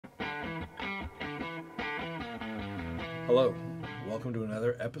Hello, welcome to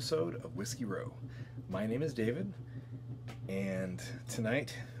another episode of Whiskey Row. My name is David, and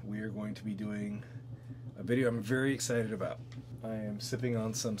tonight we are going to be doing a video I'm very excited about. I am sipping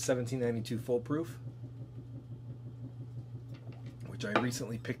on some 1792 Full Proof, which I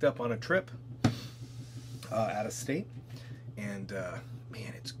recently picked up on a trip out of state, and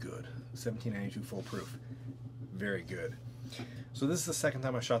man, it's good. 1792 Full Proof, very good. So this is the second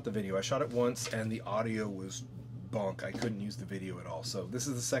time I shot the video. I shot it once and the audio was bunk. I couldn't use the video at all. So this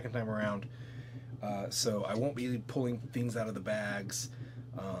is the second time around. So I won't be pulling things out of the bags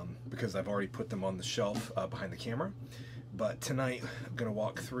because I've already put them on the shelf behind the camera. But tonight I'm going to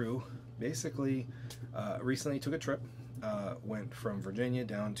walk through, basically, recently took a trip, went from Virginia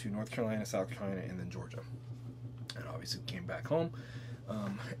down to North Carolina, South Carolina, and then Georgia. And obviously came back home.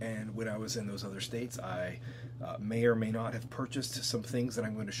 And when I was in those other states, I may or may not have purchased some things that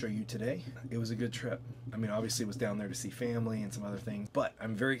I'm going to show you today. It was a good trip. I mean, obviously it was down there to see family and some other things, but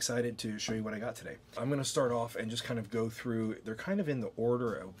I'm very excited to show you what I got today. I'm going to start off and just kind of go through, they're kind of in the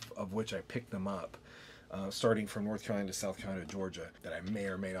order of which I picked them up, starting from North Carolina to South Carolina to Georgia, that I may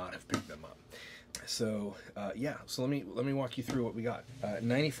or may not have picked them up. So yeah, so let me walk you through what we got.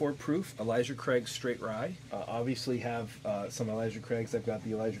 94 proof Elijah Craig straight rye. Obviously have some Elijah Craigs. I've got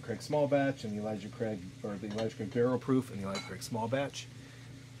the Elijah Craig small batch and the Elijah Craig barrel proof and the Elijah Craig small batch.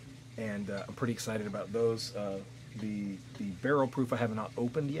 And I'm pretty excited about those. The barrel proof I have not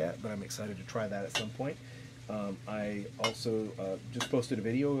opened yet, but I'm excited to try that at some point. I also just posted a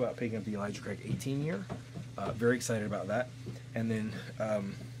video about picking up the Elijah Craig 18 year. Very excited about that. And then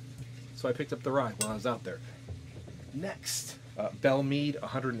so I picked up the rye while I was out there. Next, Belle Meade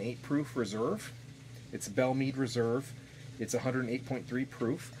 108 proof reserve. It's Belle Meade reserve. It's 108.3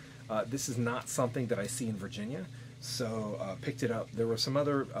 proof. This is not something that I see in Virginia, so picked it up. There were some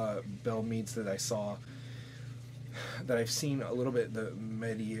other Belle Meades that I saw that I've seen a little bit, the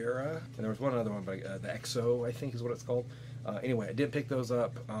Mediera, and there was one other one, but the XO, I think is what it's called. Anyway, I didn't pick those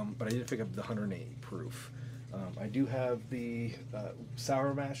up, but I did pick up the 108 proof. I do have the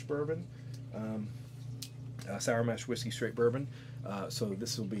Sour Mash bourbon, Sour Mash whiskey straight bourbon, so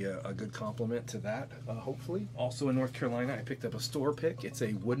this will be a good complement to that, hopefully. Also in North Carolina, I picked up a store pick. It's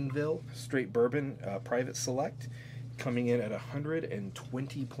a Woodinville straight bourbon private select, coming in at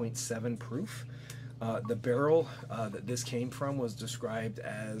 120.7 proof. The barrel that this came from was described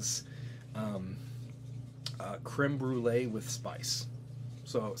as creme brulee with spice.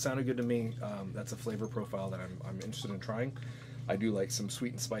 So it sounded good to me. That's a flavor profile that I'm interested in trying. I do like some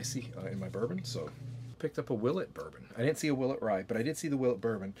sweet and spicy in my bourbon, so picked up a Willet bourbon. I didn't see a Willet rye, but I did see the Willet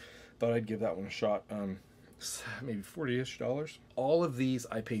bourbon. Thought I'd give that one a shot. Maybe $40-ish. All of these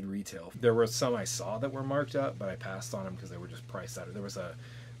I paid retail. There were some I saw that were marked up, but I passed on them because they were just priced out. There was a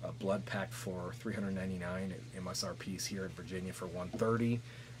blood pack for $399 at MSRP's here in Virginia for $130.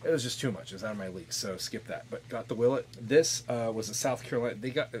 It was just too much. It was out of my league, so skip that. But got the Willet. This was a South Carolina.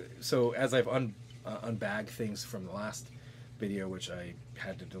 They got so as I've unbagged things from the last video, which I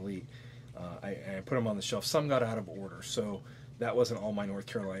had to delete, I put them on the shelf. Some got out of order, so that wasn't all my North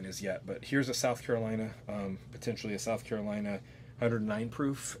Carolinas yet. But here's a South Carolina, potentially a South Carolina 109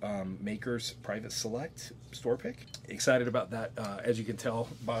 proof Makers Private Select store pick. Excited about that. As you can tell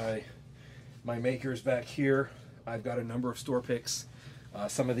by my Makers back here, I've got a number of store picks.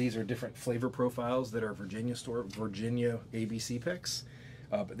 Some of these are different flavor profiles that are Virginia ABC picks,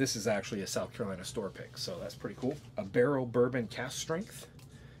 but this is actually a South Carolina store pick, so that's pretty cool. A barrel bourbon cask strength,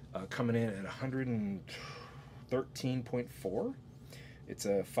 coming in at 113.4. It's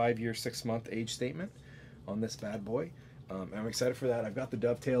a 5-year, 6-month age statement on this bad boy. I'm excited for that. I've got the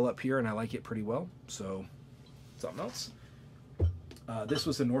dovetail up here, and I like it pretty well, so something else. This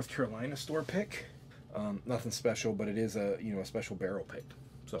was a North Carolina store pick. Nothing special, but it is a a special barrel pick.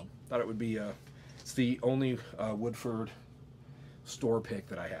 So thought it would be it's the only Woodford store pick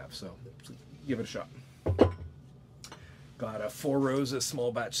that I have. So give it a shot. Got a Four Roses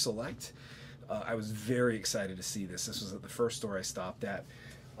small batch select. I was very excited to see this. This was at the first store I stopped at.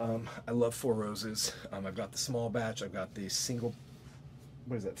 I love Four Roses. I've got the small batch. I've got the single.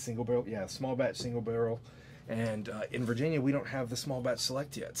 What is that? Single barrel? Yeah, small batch, single barrel. And in Virginia, we don't have the small batch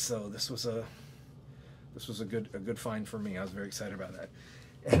select yet. So this was a good find for me. I was very excited about that.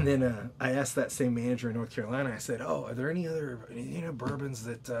 And then I asked that same manager in North Carolina, I said, oh, are there any other bourbons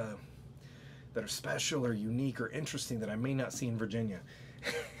that are special or unique or interesting that I may not see in Virginia?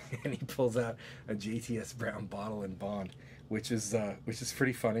 And he pulls out a JTS Brown Bottle and Bond, which is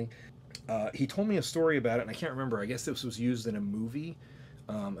pretty funny. He told me a story about it, and I can't remember. I guess this was used in a movie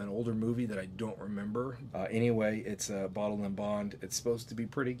an older movie that I don't remember. Anyway, it's a Bottled and Bond. It's supposed to be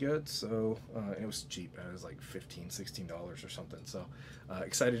pretty good, so it was cheap. It was like $15-16 or something. So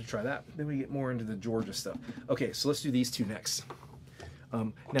excited to try that. Then we get more into the Georgia stuff. Okay, so let's do these two next.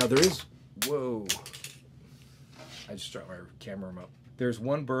 Now there is, whoa, I just dropped my camera remote. There's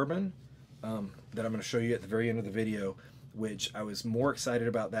one bourbon that I'm going to show you at the very end of the video, which I was more excited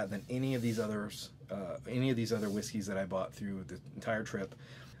about that than any of these others, any of these other whiskeys that I bought through the entire trip.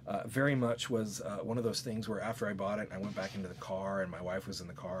 Very much was one of those things where after I bought it, I went back into the car, and my wife was in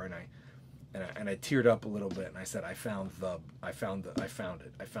the car, and I teared up a little bit, and I said, I found it. I found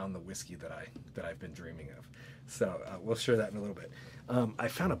the whiskey that I've been dreaming of. So we'll share that in a little bit. I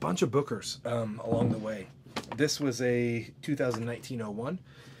found a bunch of Bookers along the way. This was a 2019-01.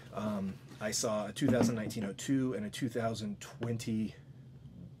 I saw a 2019-02 and a 2020-01.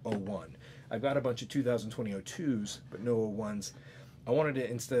 I've got a bunch of 2020-02s, but no 01s. I wanted to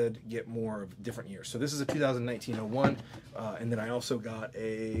instead get more of different years. So this is a 2019-01, and then I also got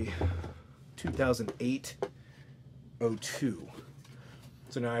a 2008-02.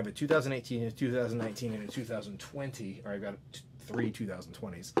 So now I have a 2018, a 2019, and a 2020, or I've got 3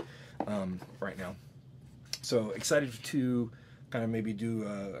 2020s right now. So excited to kind of maybe do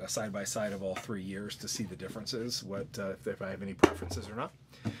a side-by-side of all 3 years to see the differences, if I have any preferences or not.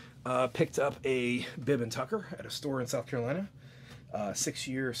 Picked up a Bib and Tucker at a store in South Carolina.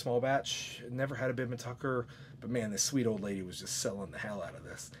 6-year small batch. Never had a Bib and Tucker, but man, this sweet old lady was just selling the hell out of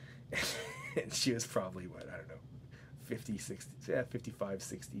this. And she was probably, what, I don't know, 50, 60, yeah, 55,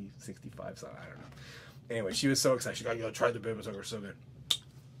 60, 65, so I don't know. Anyway, she was so excited. She got, you know, try the Bib and Tucker, so good.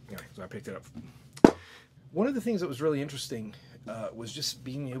 Anyway, so I picked it up. One of the things that was really interesting was just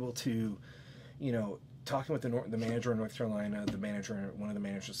being able to, you know, talking with the manager in North Carolina, one of the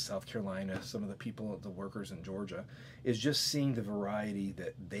managers in South Carolina, some of the people, the workers in Georgia, is just seeing the variety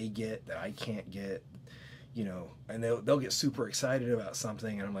that they get that I can't get, you know, and they'll get super excited about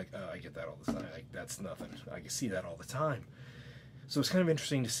something, and I'm like, oh, I get that all the time. Like, that's nothing. I can see that all the time. So it's kind of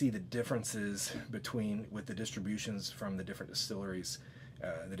interesting to see the differences with the distributions from the different distilleries,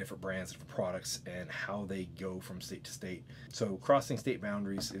 the different brands, different products, and how they go from state to state. So crossing state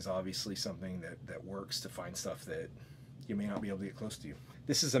boundaries is obviously something that works to find stuff that you may not be able to get close to.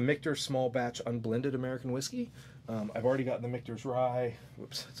 This is a Michter's small batch unblended American whiskey. I've already got the Michter's Rye.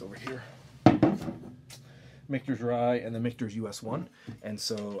 Whoops, it's over here. Michter's Rye and the Michter's US 1. And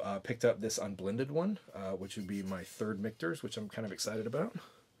so picked up this unblended one, which would be my third Michter's, which I'm kind of excited about.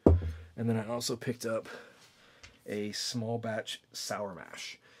 And then I also picked up a small batch sour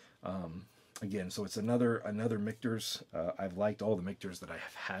mash. Again, so it's another Michter's. I've liked all the Michter's that I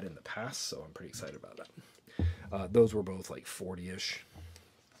have had in the past, so I'm pretty excited about that. Those were both like 40-ish.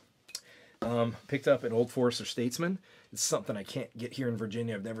 Picked up an Old Forester Statesman. It's something I can't get here in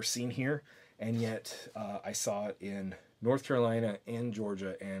Virginia. I've never seen here, and yet I saw it in North Carolina and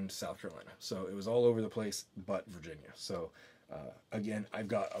Georgia and South Carolina. So it was all over the place but Virginia. So again, I've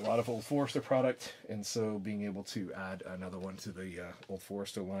got a lot of Old Forester product, and so being able to add another one to the Old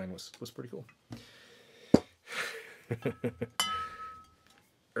Forester line was pretty cool.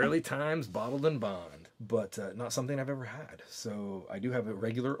 Early Times Bottled and Bond, but not something I've ever had. So I do have a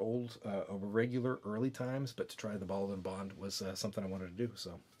regular Early Times, but to try the Bottled and Bond was something I wanted to do.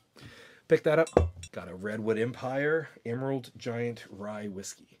 So picked that up. Got a Redwood Empire Emerald Giant Rye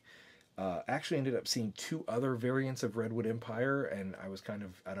Whiskey. Actually ended up seeing 2 other variants of Redwood Empire, and I was kind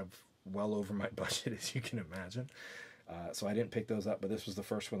of well over my budget, as you can imagine. So I didn't pick those up, but this was the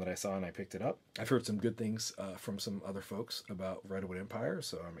first one that I saw, and I picked it up. I've heard some good things from some other folks about Redwood Empire,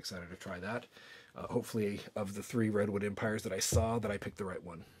 so I'm excited to try that. Hopefully, of the 3 Redwood Empires that I saw, that I picked the right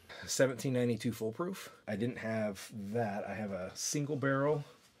one. 1792 Full Proof. I didn't have that. I have a single barrel,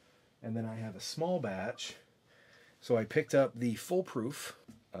 and then I have a small batch. So I picked up the Full Proof,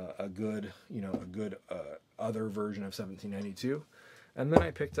 a good other version of 1792, and then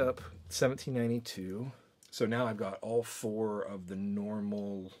I picked up 1792. So now I've got all 4 of the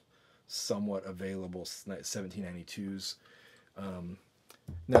normal, somewhat available 1792s.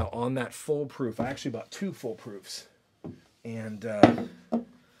 Now on that Full Proof, I actually bought 2 Full Proofs, and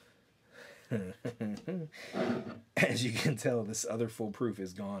as you can tell, this other Full Proof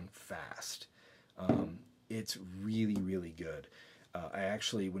is gone fast. It's really, really good. I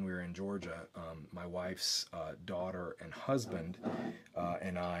actually, when we were in Georgia, my wife's daughter and husband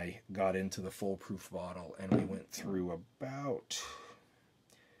and I got into the Full Proof bottle, and we went through about,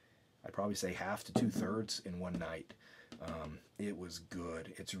 I'd probably say half to 2/3 in one night. It was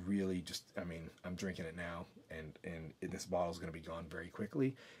good. It's really just, I mean, I'm drinking it now, and this bottle's going to be gone very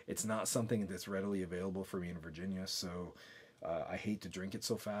quickly. It's not something that's readily available for me in Virginia, so I hate to drink it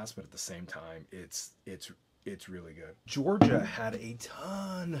so fast, but at the same time, it's really good. Georgia had a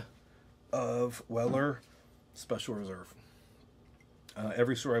ton of Weller Special Reserve.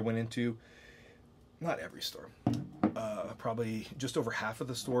 Every store I went into, not every store, probably just over half of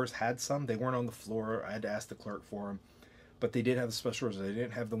the stores had some. They weren't on the floor. I had to ask the clerk for them. But they did have the Special Reserve. They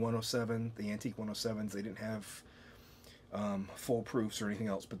didn't have the 107, the antique 107s. They didn't have full proofs or anything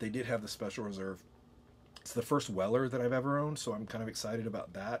else, but they did have the Special Reserve. It's the first Weller that I've ever owned, so I'm kind of excited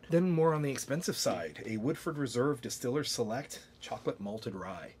about that. Then more on the expensive side, a Woodford Reserve Distiller Select Chocolate Malted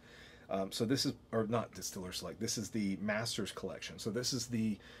Rye. So this is, or not Distiller Select, this is the Masters Collection. So this is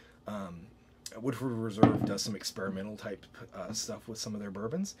the, Woodford Reserve does some experimental type stuff with some of their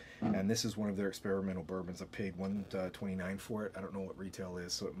bourbons, and this is one of their experimental bourbons. I paid $1.29 for it. I don't know what retail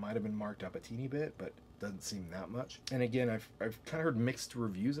is, so it might have been marked up a teeny bit, but doesn't seem that much. And again, I've kind of heard mixed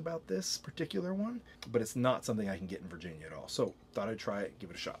reviews about this particular one, but it's not something I can get in Virginia at all. So thought I'd try it,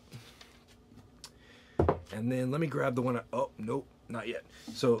 give it a shot. And then let me grab the one. Oh nope, not yet.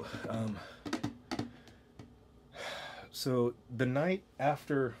 So so the night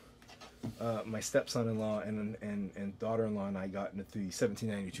after my stepson-in-law and daughter-in-law and I got into the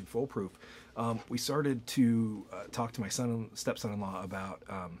 1792 Full Proof, we started to talk to my stepson-in-law about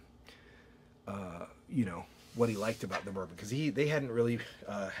you know, what he liked about the bourbon, because they hadn't really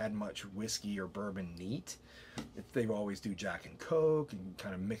had much whiskey or bourbon neat. They always do Jack and Coke and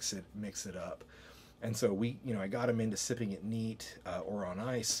kind of mix it up. And so we, you know, I got him into sipping it neat or on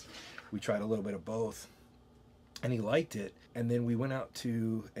ice. We tried a little bit of both, and he liked it. And then we went out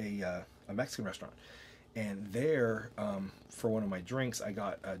to a Mexican restaurant, and there for one of my drinks I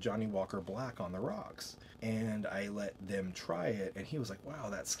got Johnny Walker Black on the rocks, and I let them try it, and he was like, wow,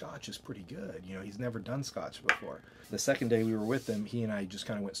 that scotch is pretty good. You know, he's never done scotch before. The second day we were with him, he and I just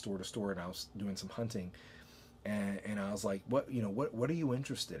kind of went store to store, and I was doing some hunting, and I was like, what are you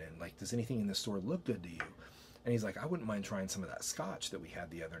interested in? Like, does anything in this store look good to you? And he's like, I wouldn't mind trying some of that scotch that we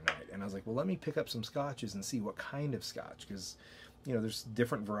had the other night. And I was like, well, let me pick up some scotches and see what kind of scotch, because, you know, there's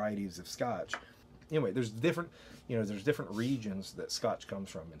different varieties of scotch. Anyway, there's different regions that scotch comes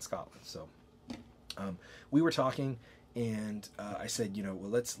from in Scotland. So we were talking, and I said, you know, well,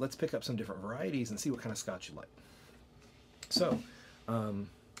 let's pick up some different varieties and see what kind of scotch you like. So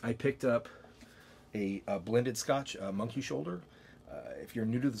I picked up a blended scotch, Monkey Shoulder. If you're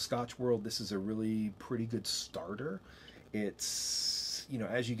new to the scotch world, this is a really pretty good starter. It's, you know,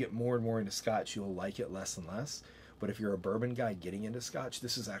 as you get more and more into scotch, you'll like it less and less. But if you're a bourbon guy getting into scotch,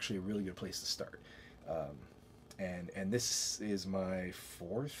 this is actually a really good place to start. And this is my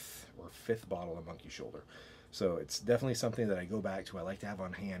 4th or 5th bottle of Monkey Shoulder. So it's definitely something that I go back to. I like to have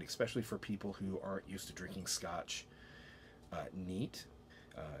on hand, especially for people who aren't used to drinking scotch neat.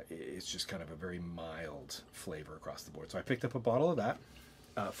 It's just kind of a very mild flavor across the board. So I picked up a bottle of that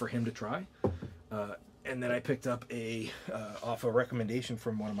for him to try. And then I picked up off a recommendation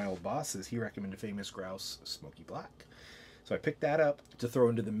from one of my old bosses. He recommended Famous Grouse Smoky Black. So I picked that up to throw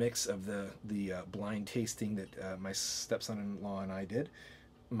into the mix of the blind tasting that my stepson-in-law and I did.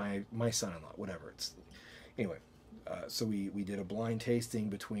 My son-in-law, whatever. Anyway, so we did a blind tasting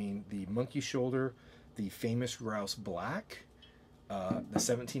between the Monkey Shoulder, the Famous Grouse Black, the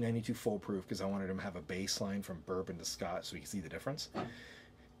 1792 Full Proof, because I wanted him to have a baseline from bourbon to scotch so you can see the difference,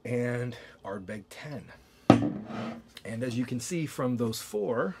 and Ardbeg 10. And as you can see from those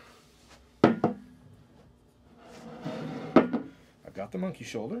 4, I've got the Monkey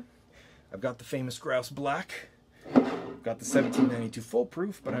Shoulder, I've got the Famous Grouse Black, I've got the 1792 Full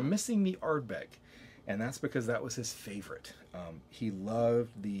Proof, but I'm missing the Ardbeg. And that's because that was his favorite. He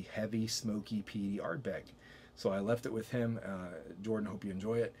loved the heavy, smoky, peaty Ardbeg. So I left it with him. Jordan, hope you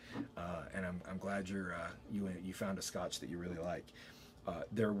enjoy it. And I'm glad you found a scotch that you really like.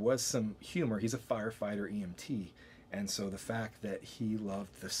 There was some humor. He's a firefighter EMT. And so the fact that he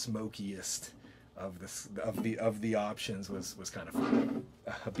loved the smokiest of the options was kind of fun.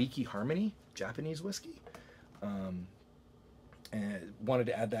 Hibiki Harmony, Japanese whiskey. And wanted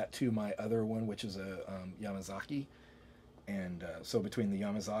to add that to my other one, which is a Yamazaki. And so between the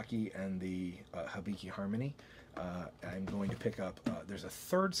Yamazaki and the Hibiki Harmony, I'm going to pick up, there's a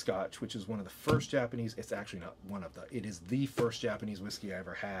third scotch, which is one of the first Japanese, it's actually not one of the, it is the first Japanese whiskey I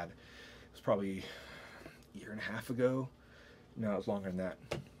ever had. It was probably a year and a half ago. No, it was longer than that.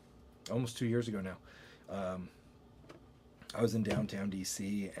 Almost 2 years ago now. I was in downtown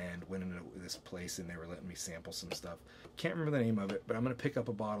DC and went into this place and they were letting me sample some stuff. Can't remember the name of it, but I'm going to pick up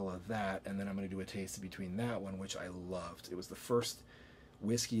a bottle of that and then I'm going to do a taste between that one, which I loved. It was the first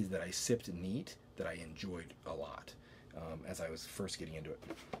whiskey that I sipped neat that I enjoyed a lot as I was first getting into it.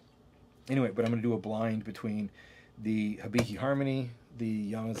 Anyway, but I'm going to do a blind between the Hibiki Harmony,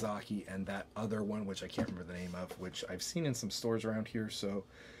 the Yamazaki, and that other one, which I can't remember the name of, which I've seen in some stores around here. So,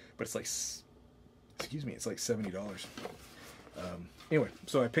 but it's like, excuse me, it's like $70. Anyway,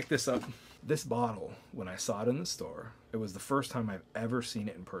 so I picked this up. This bottle, when I saw it in the store, it was the first time I've ever seen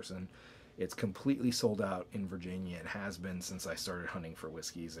it in person. It's completely sold out in Virginia and has been since I started hunting for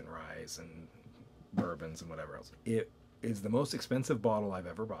whiskeys and ryes and bourbons and whatever else. It is the most expensive bottle I've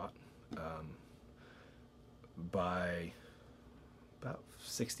ever bought, by about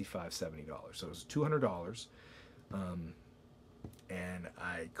 $65, $70. So it was $200. And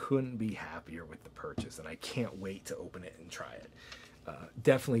I couldn't be happier with the purchase, and I can't wait to open it and try it.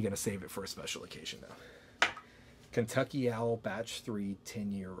 Definitely going to save it for a special occasion though. Kentucky Owl Batch 3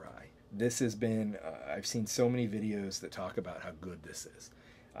 10-year rye. This has been, I've seen so many videos that talk about how good this is.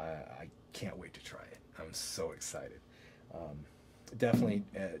 I can't wait to try it. I'm so excited. Definitely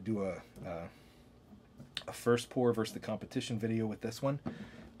do a first pour versus the competition video with this one,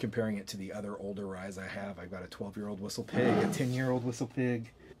 comparing it to the other older ryes I have. I've got a 12-year-old Whistle Pig, a 10-year-old Whistle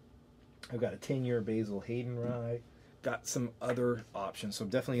Pig. I've got a 10-year Basil Hayden rye. Got some other options, so I'm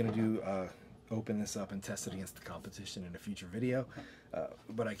definitely going to do open this up and test it against the competition in a future video,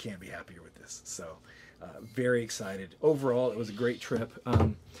 but I can't be happier with this. So very excited. Overall, it was a great trip.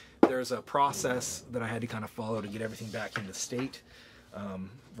 There's a process that I had to kind of follow to get everything back into state.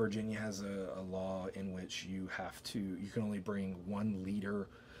 Virginia has a law in which you can only bring 1 liter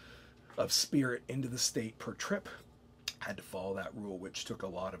of spirit into the state per trip. I had to follow that rule, which took a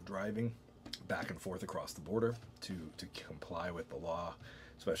lot of driving back and forth across the border to comply with the law,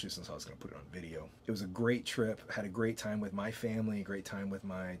 especially since I was going to put it on video. It was a great trip. Had a great time with my family, a great time with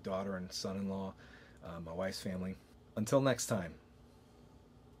my daughter and son-in-law, my wife's family. Until next time,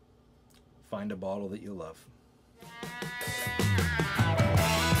 find a bottle that you love.